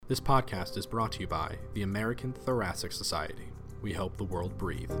This podcast is brought to you by the American Thoracic Society. We help the world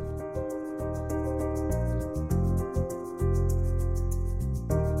breathe.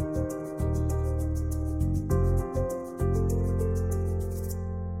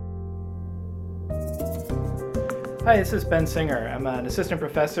 Hi, this is Ben Singer. I'm an assistant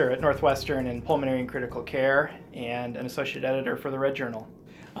professor at Northwestern in pulmonary and critical care and an associate editor for the Red Journal.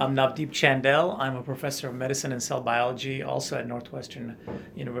 I'm Navdeep Chandel. I'm a professor of medicine and cell biology, also at Northwestern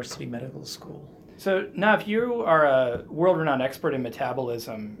University Medical School. So, Nav, you are a world-renowned expert in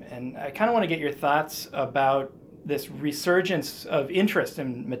metabolism, and I kind of want to get your thoughts about this resurgence of interest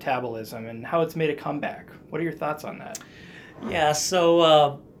in metabolism and how it's made a comeback. What are your thoughts on that? Yeah,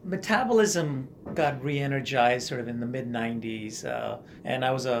 so metabolism got re-energized sort of in the mid-90s, and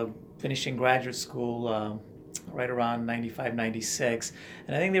I was finishing graduate school right around 95, 96,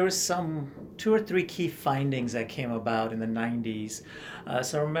 and I think there was some 2 or 3 key findings that came about in the 90s.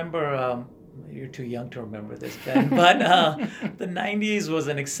 So I remember, you're too young to remember this, Ben, but the 90s was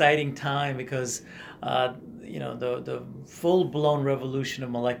an exciting time because the full-blown revolution of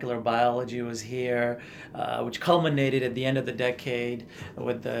molecular biology was here, which culminated at the end of the decade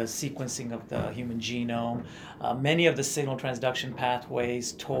with the sequencing of the human genome. Many of the signal transduction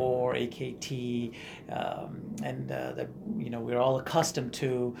pathways, TOR, AKT, and that we're all accustomed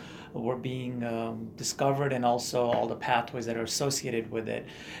to, were being discovered, and also all the pathways that are associated with it.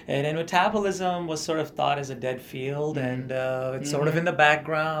 And then metabolism was sort of thought as a dead field, and it's sort of in the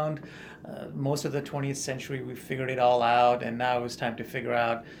background. Most of the 20th century, we figured it all out, and now it was time to figure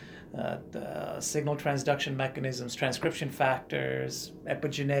out the signal transduction mechanisms, transcription factors,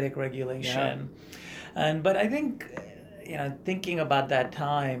 epigenetic regulation. Yeah. But I think, thinking about that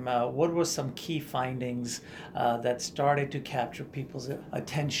time, what were some key findings that started to capture people's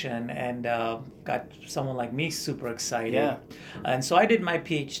attention and got someone like me super excited? Yeah. And so I did my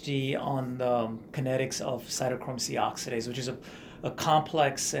PhD on the kinetics of cytochrome C oxidase, which is a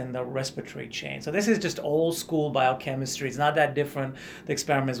complex in the respiratory chain. So this is just old school biochemistry. It's not that different, the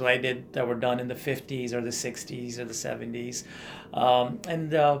experiments that I did that were done in the 50s or the 60s or the 70s.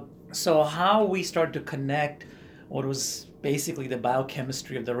 So how we start to connect what was basically the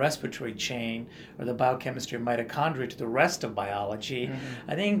biochemistry of the respiratory chain or the biochemistry of mitochondria to the rest of biology,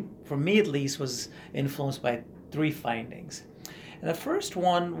 I think, for me at least, was influenced by 3 findings. And the first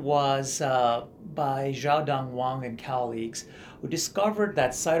one was by Xiaodong Wang and colleagues, who discovered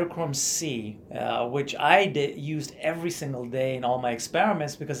that cytochrome C, which I used every single day in all my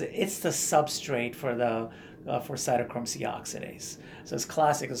experiments because it's the substrate for cytochrome C oxidase. So it's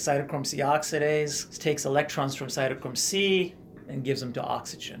classic. Cytochrome C oxidase takes electrons from cytochrome C and gives them to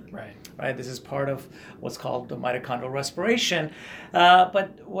oxygen. Right. This is part of what's called the mitochondrial respiration.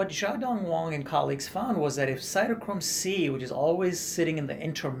 But what Xiaodong Wang and colleagues found was that if cytochrome C, which is always sitting in the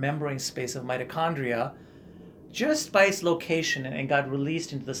intermembrane space of mitochondria, just by its location and got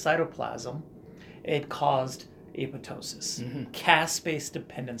released into the cytoplasm, it caused apoptosis, caspase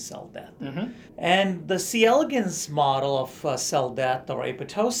dependent cell death. And the C. elegans model of cell death or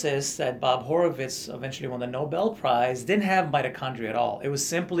apoptosis that Bob Horowitz eventually won the Nobel Prize didn't have mitochondria at all. It was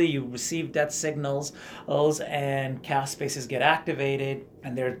simply you receive death signals and caspases get activated,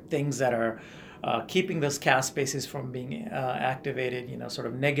 and there are things that are keeping those caspases from being activated, sort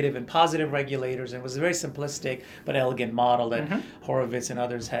of negative and positive regulators. And it was a very simplistic but elegant model that Horowitz and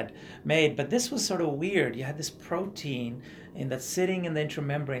others had made. But this was sort of weird. You had this protein that's sitting in the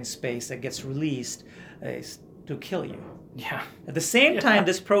intramembrane space that gets released to kill you. Yeah. At the same time,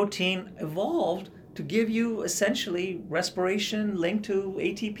 this protein evolved to give you essentially respiration linked to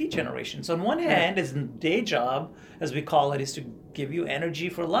ATP generation. So on one hand, its day job, as we call it, is to give you energy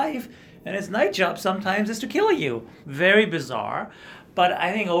for life, and its night job sometimes is to kill you. Very bizarre. But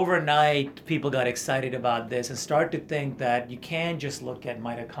I think overnight people got excited about this and started to think that you can't just look at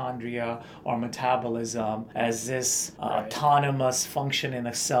mitochondria or metabolism as this autonomous function in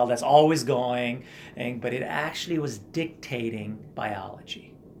a cell that's always going, but it actually was dictating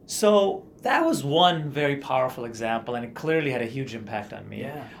biology. So that was one very powerful example, and it clearly had a huge impact on me.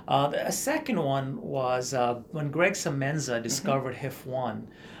 Yeah. A second one was when Greg Semenza discovered HIF1.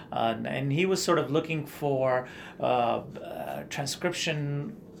 And he was sort of looking for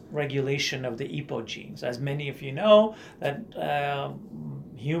transcription regulation of the EPO genes. As many of you know, that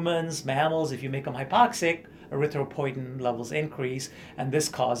humans, mammals, if you make them hypoxic, erythropoietin levels increase, and this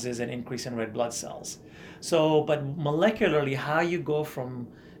causes an increase in red blood cells. So, but molecularly, how you go from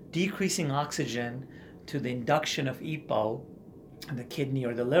decreasing oxygen to the induction of EPO in the kidney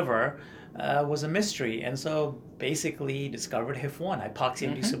or the liver was a mystery. And so basically discovered HIF1,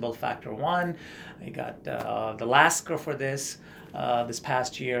 hypoxia-inducible factor 1. I got the Lasker for this. this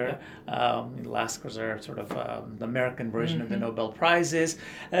past year. The last was our sort of the American version of the Nobel Prizes.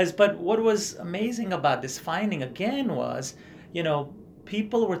 But what was amazing about this finding again was,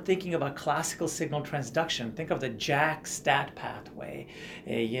 people were thinking about classical signal transduction. Think of the JAK-STAT pathway,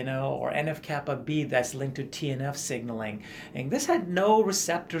 or NF-kappa B that's linked to TNF signaling. And this had no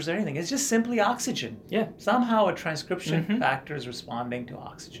receptors or anything. It's just simply oxygen. Yeah. Somehow a transcription factor is responding to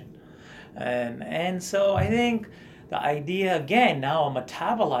oxygen. And so I think the idea, again, now a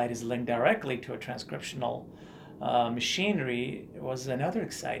metabolite is linked directly to a transcriptional machinery was another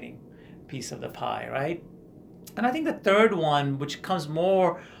exciting piece of the pie, right? And I think the third one, which comes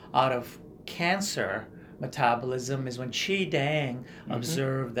more out of cancer metabolism, is when Qi Dang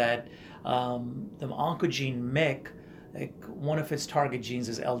observed that the oncogene MYC, one of its target genes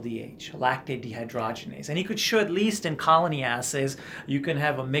is LDH, lactate dehydrogenase. And he could show, at least in colony assays, you can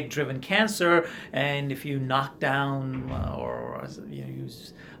have a MYC-driven cancer, and if you knock down or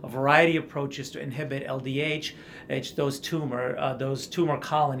use a variety of approaches to inhibit LDH, those tumor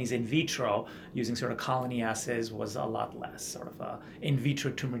colonies in vitro, using sort of colony assays, was a lot less. Sort of in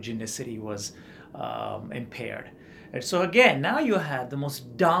vitro tumorigenicity was impaired. And so again, now you had the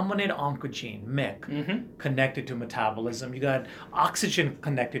most dominant oncogene, MYC, connected to metabolism. You got oxygen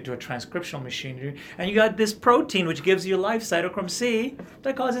connected to a transcriptional machinery, and you got this protein which gives you life, cytochrome C,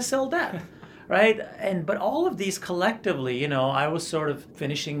 that causes cell death. Right? But all of these collectively, I was sort of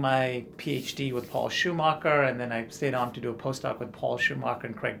finishing my PhD with Paul Schumacher, and then I stayed on to do a postdoc with Paul Schumacher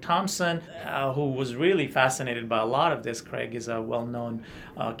and Craig Thompson, who was really fascinated by a lot of this. Craig is a well-known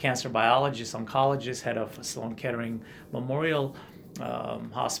cancer biologist, oncologist, head of Sloan Kettering Memorial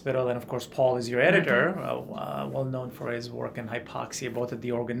Hospital, and of course Paul is your editor, well known for his work in hypoxia, both at the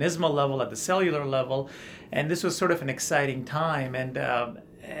organismal level, at the cellular level, and this was sort of an exciting time. And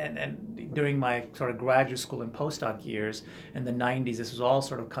during my sort of graduate school and postdoc years in the 90s, this was all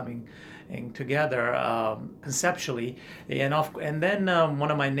sort of coming together conceptually. And then one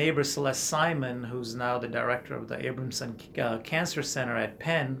of my neighbors, Celeste Simon, who's now the director of the Abramson Cancer Center at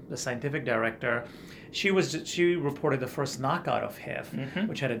Penn, the scientific director, she reported the first knockout of HIF,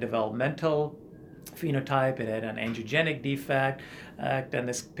 which had a developmental phenotype, it had an angiogenic defect, and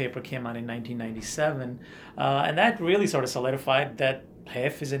this paper came out in 1997. And that really sort of solidified that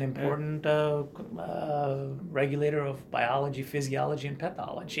HIF is an important regulator of biology, physiology, and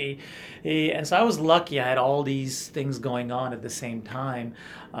pathology. And so I was lucky. I had all these things going on at the same time,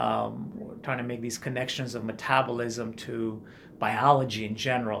 trying to make these connections of metabolism to biology in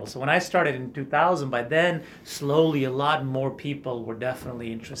general. So when I started in 2000, by then, slowly, a lot more people were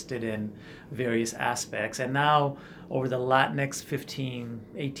definitely interested in various aspects. And now, over the next 15,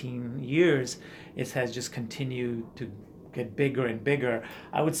 18 years, it has just continued to get bigger and bigger.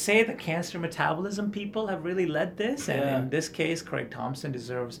 I would say the cancer metabolism people have really led this, and in this case, Craig Thompson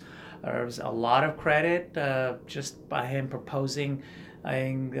deserves a lot of credit just by him proposing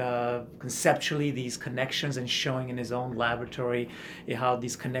conceptually these connections and showing in his own laboratory how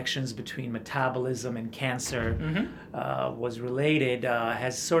these connections between metabolism and cancer was related,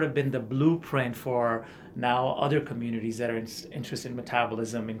 has sort of been the blueprint for now other communities that are interested in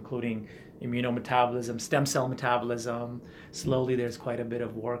metabolism, including immunometabolism, stem cell metabolism. Slowly, there's quite a bit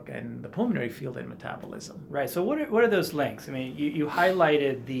of work in the pulmonary field in metabolism. Right. So what are those links? I mean, you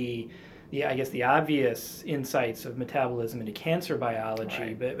highlighted the obvious insights of metabolism into cancer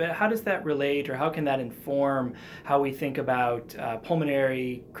biology, right. but how does that relate, or how can that inform how we think about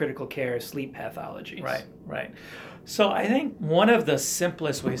pulmonary, critical care, sleep pathologies? Right. So I think one of the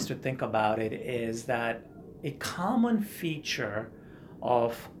simplest ways to think about it is that a common feature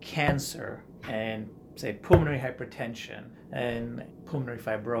of cancer and, say, pulmonary hypertension and pulmonary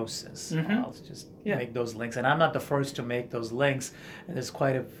fibrosis. I'll just make those links. And I'm not the first to make those links. And there's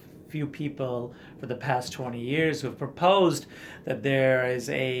quite a few people for the past 20 years who have proposed that there is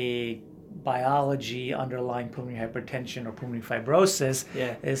a biology underlying pulmonary hypertension or pulmonary fibrosis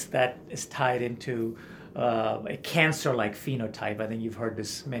is tied into a cancer-like phenotype. I think you've heard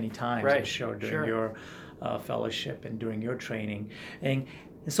this many times, I'm sure, during your fellowship and during your training. And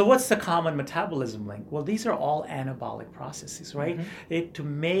so what's the common metabolism link? Well, these are all anabolic processes, right? To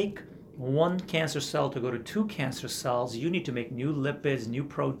make one cancer cell to go to two cancer cells, you need to make new lipids, new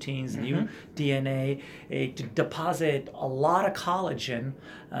proteins, new DNA, to deposit a lot of collagen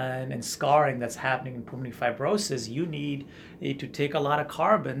and scarring that's happening in pulmonary fibrosis. You need to take a lot of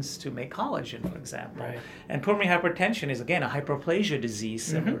carbons to make collagen, for example. Right. And pulmonary hypertension is, again, a hyperplasia disease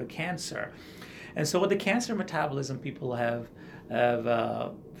similar to cancer. And so what the cancer metabolism people have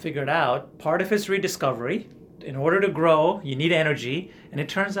figured out, part of it's rediscovery. In order to grow, you need energy, and it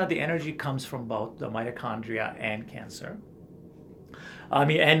turns out the energy comes from both the mitochondria and cancer.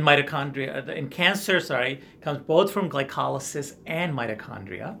 And mitochondria. In cancer, comes both from glycolysis and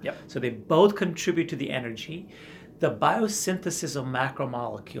mitochondria. Yep. So they both contribute to the energy. The biosynthesis of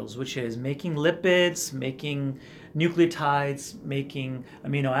macromolecules, which is making lipids, making nucleotides, making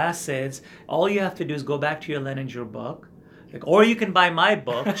amino acids. All you have to do is go back to your Leninger book, or you can buy my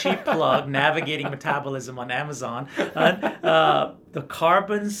book, cheap plug, Navigating Metabolism on Amazon. The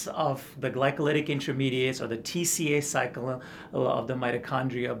carbons of the glycolytic intermediates or the TCA cycle of the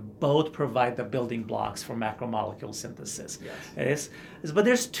mitochondria both provide the building blocks for macromolecule synthesis. Yes. But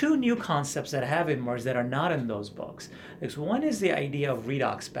there's two new concepts that have emerged that are not in those books. One is the idea of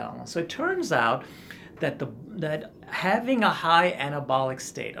redox balance. So it turns out that having a high anabolic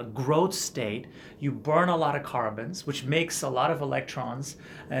state, a growth state, you burn a lot of carbons, which makes a lot of electrons,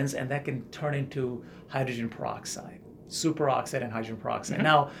 and that can turn into hydrogen peroxide, superoxide and hydrogen peroxide. Mm-hmm.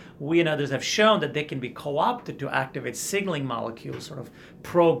 Now, we and others have shown that they can be co-opted to activate signaling molecules, sort of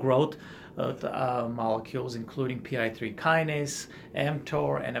pro-growth molecules, including PI3 kinase,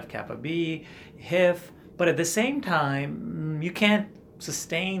 mTOR, NF-kappa B, HIF, but at the same time, you can't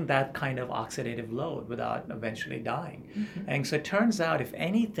sustain that kind of oxidative load without eventually dying. Mm-hmm. And so it turns out, if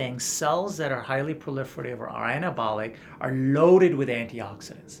anything, cells that are highly proliferative or are anabolic are loaded with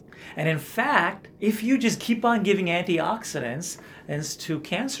antioxidants. And in fact, if you just keep on giving antioxidants to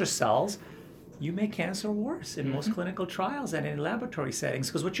cancer cells, you make cancer worse in most clinical trials and in laboratory settings,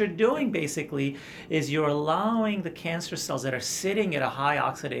 because what you're doing basically is you're allowing the cancer cells that are sitting at a high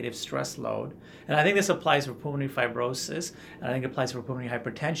oxidative stress load, and I think this applies for pulmonary fibrosis, and I think it applies for pulmonary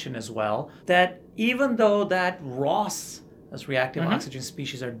hypertension as well, that even though that ROS, as reactive oxygen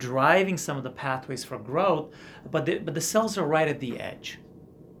species, are driving some of the pathways for growth, but the cells are right at the edge.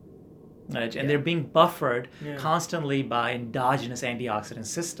 And they're being buffered constantly by endogenous antioxidant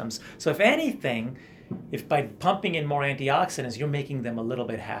systems. So if anything, if by pumping in more antioxidants, you're making them a little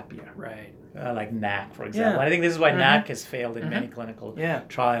bit happier. Right. Like NAC, for example. I think this is why NAC has failed in many clinical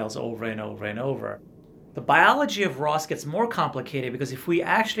trials over and over and over. The biology of ROS gets more complicated because if we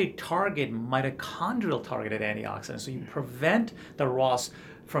actually target mitochondrial targeted antioxidants, so you prevent the ROS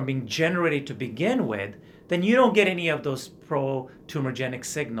from being generated to begin with, then you don't get any of those pro-tumorigenic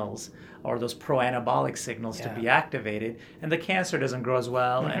signals or those pro-anabolic signals to be activated, and the cancer doesn't grow as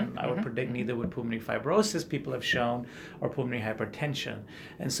well, and I would predict neither would pulmonary fibrosis, people have shown, or pulmonary hypertension.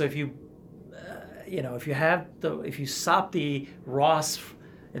 And so if you stop the ROS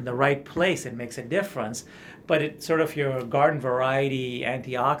in the right place, it makes a difference. But it's sort of your garden variety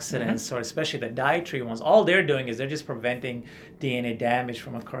antioxidants, or especially the dietary ones, all they're doing is they're just preventing DNA damage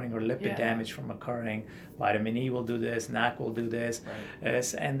from occurring or lipid damage from occurring. Vitamin E will do this, NAC will do this.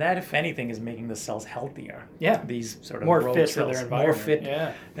 Right. And that, if anything, is making the cells healthier. Yeah. These sort of more fit cells, for their environment. More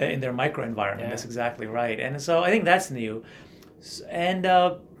fit in their microenvironment. Yeah. That's exactly right. And so I think that's new. And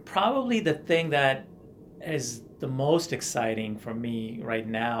probably the thing that is the most exciting for me right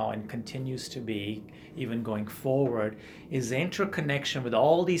now, and continues to be even going forward, is the interconnection with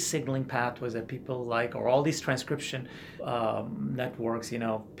all these signaling pathways that people like, or all these transcription networks.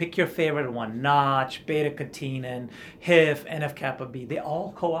 Pick your favorite one: Notch, beta-catenin, HIF, NF-kappa B. They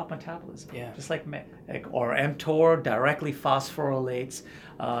all co-opt metabolism. Yeah. Just like or mTOR directly phosphorylates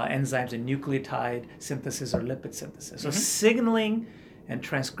enzymes in nucleotide synthesis or lipid synthesis. So signaling and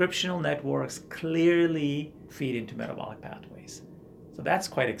transcriptional networks clearly feed into metabolic pathways. So that's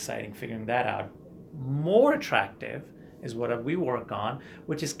quite exciting, figuring that out. More attractive is what we work on,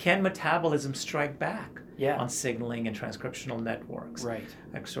 which is, can metabolism strike back on signaling and transcriptional networks? Right.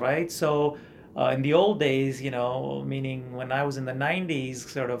 That's right. So in the old days, meaning when I was in the 90s,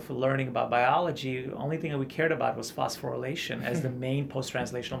 sort of learning about biology, the only thing that we cared about was phosphorylation as the main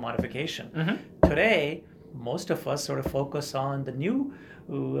post-translational modification. Today, most of us sort of focus on the new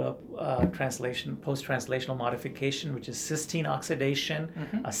post-translational modification, which is cysteine oxidation,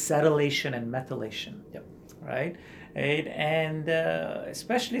 acetylation, and methylation. Yep. Right? And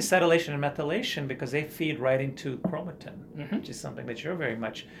especially acetylation and methylation, because they feed right into chromatin, which is something that you're very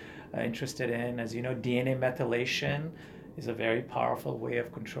much interested in. As you know, DNA methylation is a very powerful way of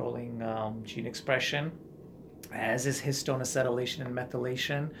controlling gene expression, as is histone acetylation and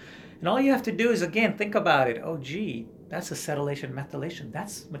methylation. And all you have to do is, again, think about it. Oh, gee, that's acetylation, methylation.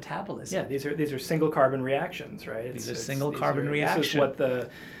 That's metabolism. Yeah, these are single carbon reactions, right? These are single carbon reactions. This is what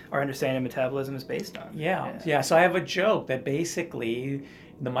our understanding of metabolism is based on. Yeah. So I have a joke that basically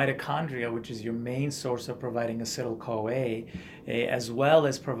the mitochondria, which is your main source of providing acetyl-CoA, as well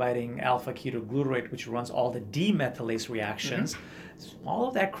as providing alpha-ketoglutarate, which runs all the demethylase reactions. All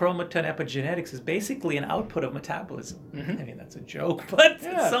of that chromatin epigenetics is basically an output of metabolism. I mean, that's a joke, but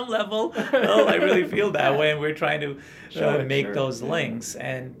at some level, well, I really feel that way, and we're trying to make those links,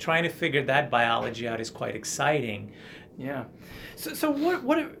 and trying to figure that biology out is quite exciting. Yeah. So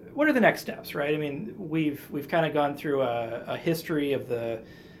what are the next steps, right? I mean, we've kind of gone through a history of the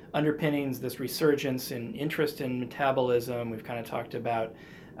underpinnings, this resurgence in interest in metabolism. We've kind of talked about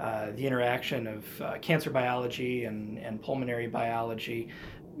the interaction of cancer biology and pulmonary biology.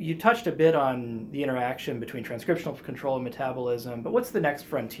 You touched a bit on the interaction between transcriptional control and metabolism, but what's the next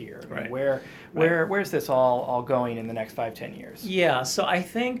frontier? I mean, where's this all going in the next 5-10 years? Yeah, so I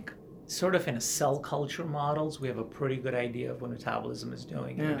think sort of in a cell culture models, we have a pretty good idea of what metabolism is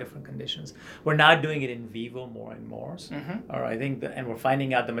doing in different conditions. We're now doing it in vivo more and more. So, or I think, and we're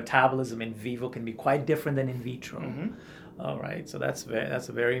finding out the metabolism in vivo can be quite different than in vitro. All right, so that's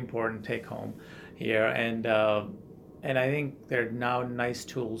a very important take home here, and I think there are now nice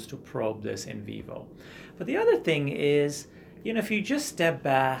tools to probe this in vivo. But the other thing is, if you just step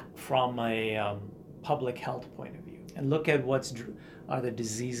back from a public health point of view and look at are the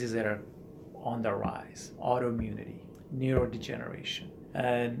diseases that are on the rise: autoimmunity, neurodegeneration,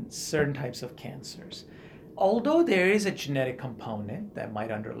 and certain types of cancers. Although there is a genetic component that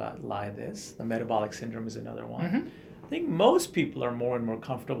might underlie this, the metabolic syndrome is another one. I think most people are more and more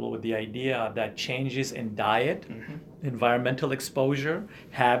comfortable with the idea that changes in diet, environmental exposure,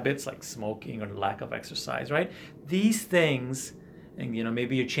 habits like smoking or lack of exercise, right? These things, and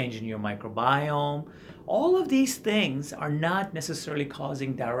maybe you're changing your microbiome. All of these things are not necessarily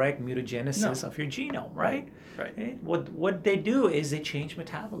causing direct mutagenesis of your genome, right? Right. What they do is they change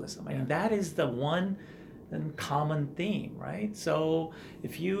metabolism. I mean, that is the one common theme, right? So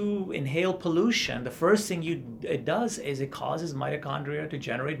if you inhale pollution, the first thing it does is it causes mitochondria to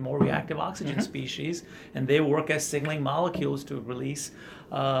generate more reactive oxygen species, and they work as signaling molecules to release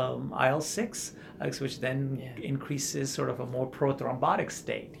IL-6, which then increases sort of a more prothrombotic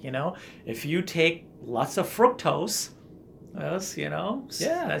state. If you take lots of fructose,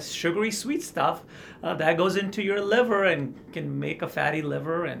 that's sugary sweet stuff that goes into your liver and can make a fatty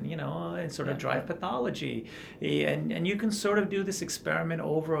liver and sort of drive pathology. And you can sort of do this experiment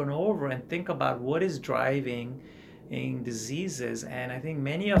over and over and think about what is driving diseases. And I think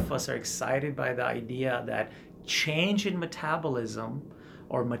many of us are excited by the idea that change in metabolism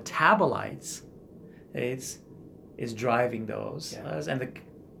or metabolites is driving those. And the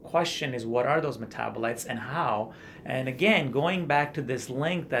question is, what are those metabolites and how? And again, going back to this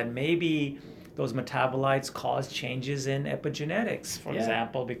link that maybe those metabolites cause changes in epigenetics, for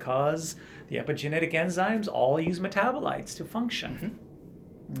example, because the epigenetic enzymes all use metabolites to function.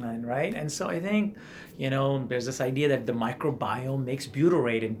 And so I think, there's this idea that the microbiome makes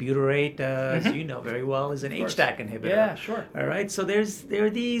butyrate, and butyrate, as you know very well, is an HDAC inhibitor. Yeah, sure. All right, so there are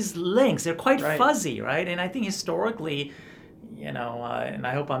these links. They're quite fuzzy, right? And I think historically, and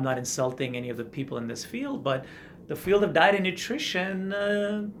I hope I'm not insulting any of the people in this field, but the field of diet and nutrition,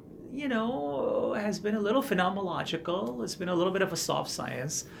 has been a little phenomenological. It's been a little bit of a soft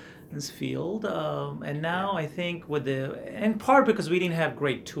science, this field. And now I think in part because we didn't have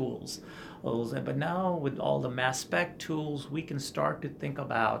great tools, but now with all the mass spec tools, we can start to think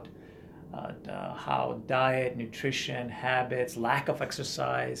about how diet, nutrition, habits, lack of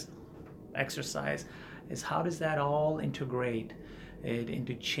exercise is how does that all integrate it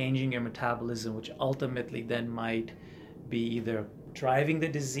into changing your metabolism, which ultimately then might be either driving the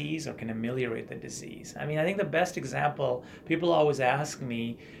disease or can ameliorate the disease. I mean, I think the best example, people always ask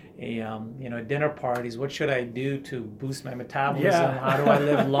me, at dinner parties, what should I do to boost my metabolism? How do I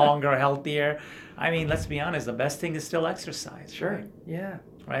live longer, healthier? I mean, let's be honest, the best thing is still exercise. Sure. Right? Yeah.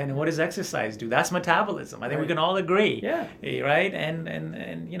 Right. And what does exercise do? That's metabolism. I think we can all agree. Yeah. Right. And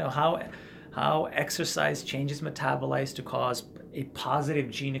how exercise changes metabolites to cause a positive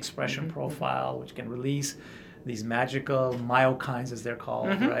gene expression profile, which can release these magical myokines, as they're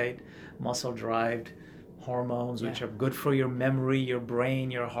called, right? Muscle-derived hormones, which are good for your memory, your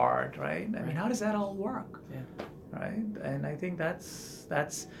brain, your heart, right? I mean, how does that all work? Yeah. Right. And I think that's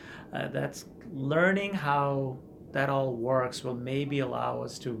learning how that all works will maybe allow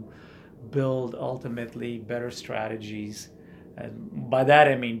us to build ultimately better strategies. And by that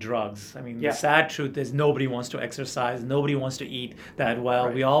I mean drugs. I mean, the sad truth is nobody wants to exercise. Nobody wants to eat that well.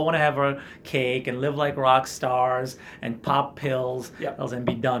 Right. We all want to have our cake and live like rock stars and pop pills and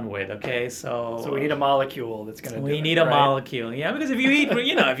be done with. Okay, so we need a molecule that's going to. We need a molecule, because if you eat,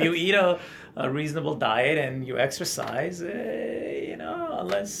 if you eat a reasonable diet and you exercise,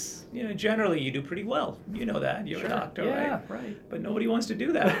 less, generally you do pretty well. You know that. You're Sure. a doctor, Yeah, right? right. But nobody wants to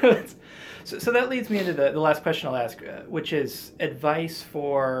do that. So that leads me into the last question I'll ask, which is advice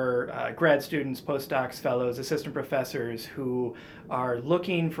for grad students, postdocs, fellows, assistant professors who are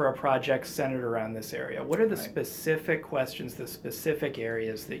looking for a project centered around this area. What are the specific questions, the specific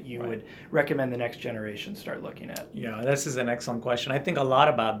areas that you would recommend the next generation start looking at? Yeah, this is an excellent question. I think a lot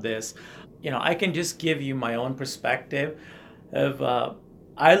about this. I can just give you my own perspective of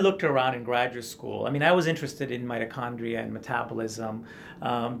I looked around in graduate school. I mean, I was interested in mitochondria and metabolism,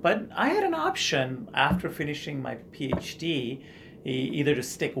 but I had an option after finishing my PhD, either to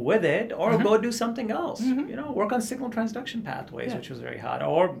stick with it or go do something else. Work on signal transduction pathways, which was very hot.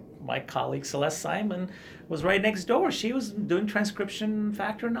 Or my colleague Celeste Simon was right next door. She was doing transcription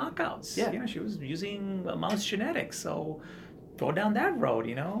factor knockouts. Yeah. She was using mouse genetics. So go down that road,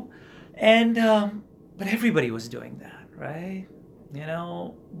 And but everybody was doing that, right?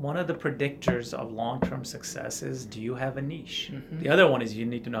 One of the predictors of long-term success is, do you have a niche? The other one is you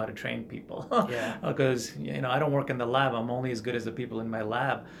need to know how to train people. Because, I don't work in the lab. I'm only as good as the people in my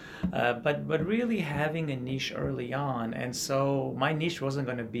lab. But really having a niche early on. And so my niche wasn't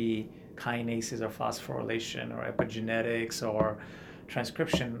going to be kinases or phosphorylation or epigenetics or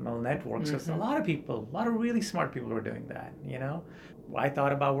transcriptional networks. Because a lot of really smart people were doing that, I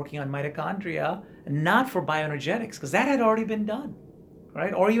thought about working on mitochondria, not for bioenergetics, because that had already been done,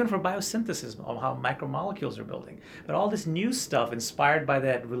 right? Or even for biosynthesis of how macromolecules are building. But all this new stuff inspired by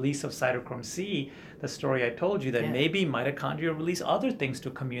that release of cytochrome C, the story I told you, that maybe mitochondria release other things to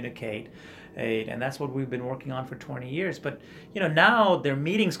communicate. And that's what we've been working on for 20 years. But, now there are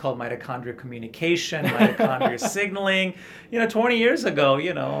meetings called mitochondria communication, mitochondria signaling. 20 years ago,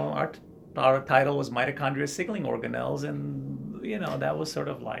 our title was mitochondria signaling organelles, and that was sort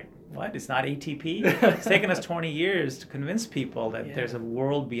of like, what? It's not ATP? It's taken us 20 years to convince people that there's a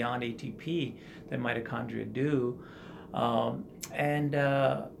world beyond ATP that mitochondria do. And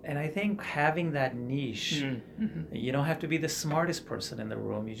I think having that niche, you don't have to be the smartest person in the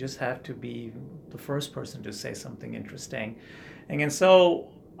room. You just have to be the first person to say something interesting. And so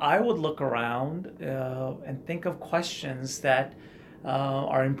I would look around and think of questions that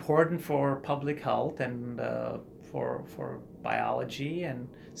are important for public health and for biology and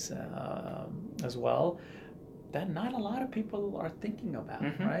as well, that not a lot of people are thinking about,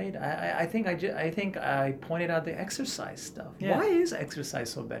 right? I think I pointed out the exercise stuff. Yeah. Why is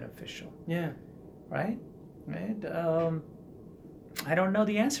exercise so beneficial? Yeah. Right? I don't know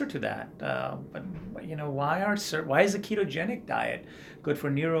the answer to that. But why is a ketogenic diet good for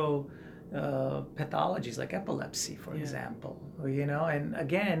neuro pathologies like epilepsy, for example? And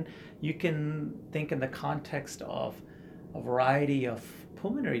again, you can think in the context of a variety of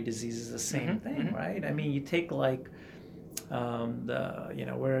pulmonary diseases, the same thing, right? I mean, you take like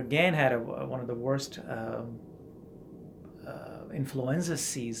where again had one of the worst influenza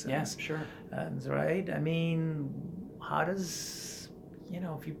seasons. Yeah, sure. Right? I mean, how does,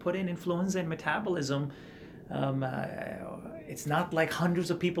 if you put in influenza and metabolism, it's not like hundreds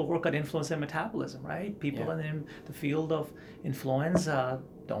of people work on influenza and metabolism, right? People in the field of influenza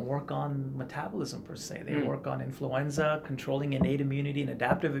don't work on metabolism per se. They work on influenza, controlling innate immunity and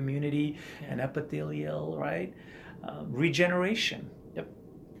adaptive immunity and epithelial, right? Regeneration. Yep.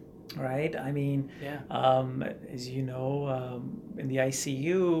 Right? I mean, as you know, in the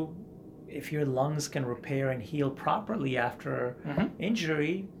ICU, if your lungs can repair and heal properly after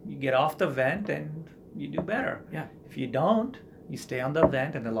injury, you get off the vent and you do better. Yeah. If you don't, you stay on the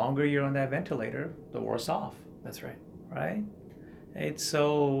vent, and the longer you're on that ventilator, the worse off. That's right. Right?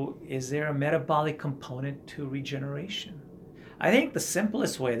 So is there a metabolic component to regeneration? I think the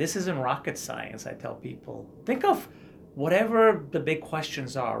simplest way, this isn't rocket science, I tell people, think of whatever the big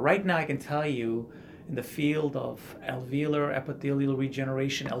questions are. Right now I can tell you, in the field of alveolar epithelial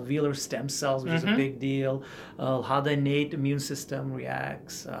regeneration, alveolar stem cells, which is a big deal, how the innate immune system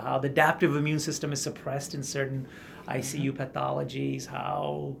reacts, how the adaptive immune system is suppressed in certain ICU pathologies,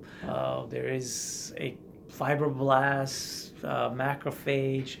 how there is a fibroblast,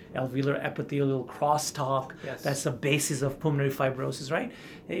 macrophage, alveolar epithelial crosstalk. Yes. That's the basis of pulmonary fibrosis, right?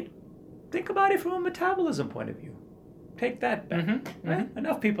 Think about it from a metabolism point of view. Take that back. Right?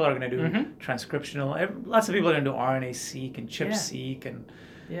 Enough people are going to do transcriptional. Lots of people are going to do RNA-seq and ChIP-seq and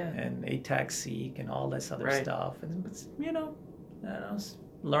ATAC-seq and all this other stuff. And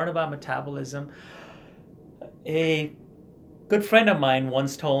learn about metabolism. A good friend of mine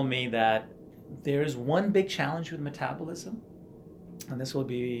once told me that there is one big challenge with metabolism, and this will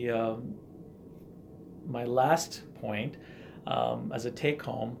be my last point as a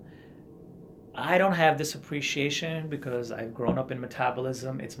take-home. I don't have this appreciation because I've grown up in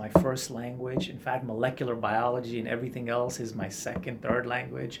metabolism. It's my first language. In fact, molecular biology and everything else is my second, third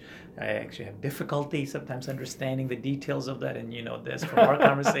language. I actually have difficulty sometimes understanding the details of that, and you know this from our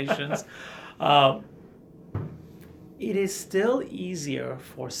conversations. It is still easier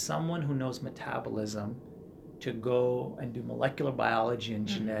for someone who knows metabolism to go and do molecular biology and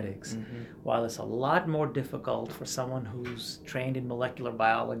genetics, while it's a lot more difficult for someone who's trained in molecular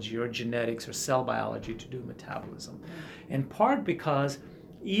biology or genetics or cell biology to do metabolism. In part because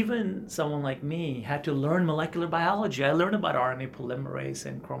even someone like me had to learn molecular biology. I learned about RNA polymerase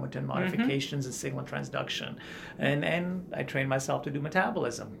and chromatin modifications and signal transduction, and I trained myself to do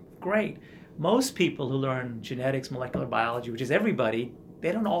metabolism. Great. Most people who learn genetics, molecular biology, which is everybody,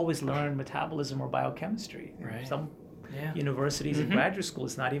 they don't always learn metabolism or biochemistry. Right. Some universities and graduate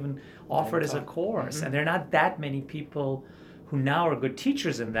schools, it's not even offered as a course. And there are not that many people who now are good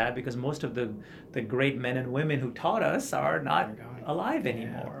teachers in that, because most of the great men and women who taught us are not alive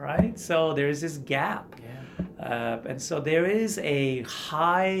anymore, right? So there's this gap. And so there is a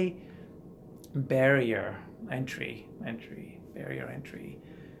high barrier entry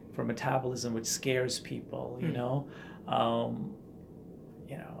for metabolism, which scares people, you know.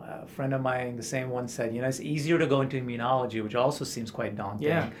 A friend of mine, the same one, said, it's easier to go into immunology, which also seems quite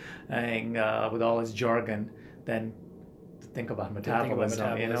daunting, and, with all its jargon, than to think about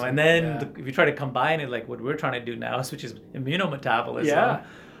metabolism, And then if you try to combine it like what we're trying to do now, which is immunometabolism,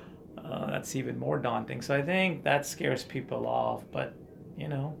 that's even more daunting. So I think that scares people off. But,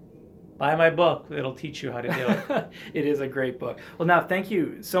 buy my book. It'll teach you how to do it. It is a great book. Well, now, thank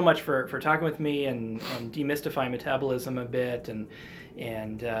you so much for talking with me and demystifying metabolism a bit and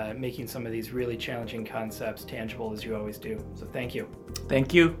making some of these really challenging concepts tangible as you always do. So thank you.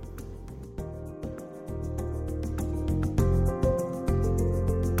 Thank you.